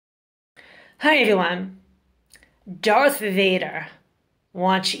Hi everyone. Darth Vader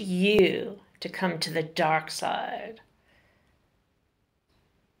wants you to come to the dark side.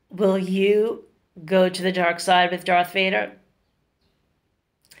 Will you go to the dark side with Darth Vader?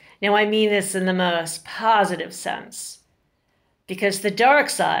 Now, I mean this in the most positive sense, because the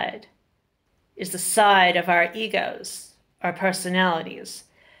dark side is the side of our egos, our personalities,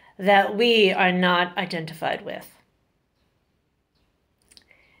 that we are not identified with.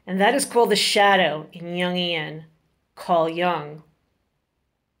 And that is called the shadow in Jungian, Carl Jung,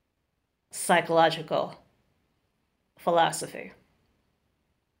 psychological philosophy.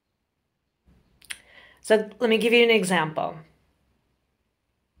 So let me give you an example.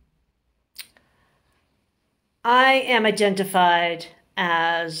 I am identified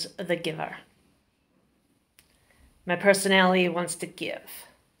as the giver. My personality wants to give.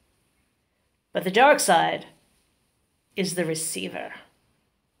 But the dark side is the receiver.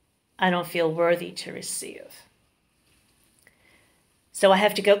 I don't feel worthy to receive. So I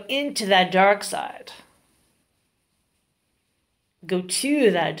have to go into that dark side, go to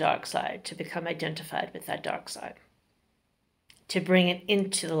that dark side to become identified with that dark side, to bring it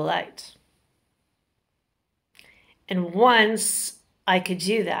into the light. And once I could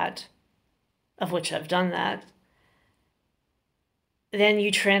do that, of which I've done that, then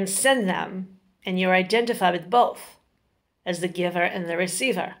you transcend them and you're identified with both as the giver and the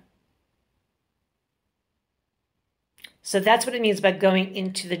receiver. So that's what it means by going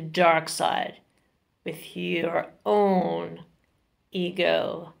into the dark side with your own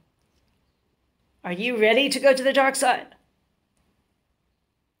ego. Are you ready to go to the dark side?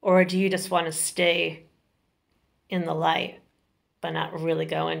 Or do you just want to stay in the light, but not really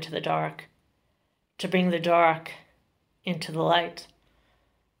go into the dark, to bring the dark into the light?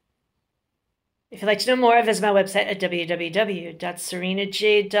 If you'd like to know more, visit my website at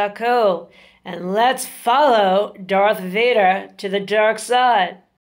www.serenajade.co, and let's follow Darth Vader to the dark side.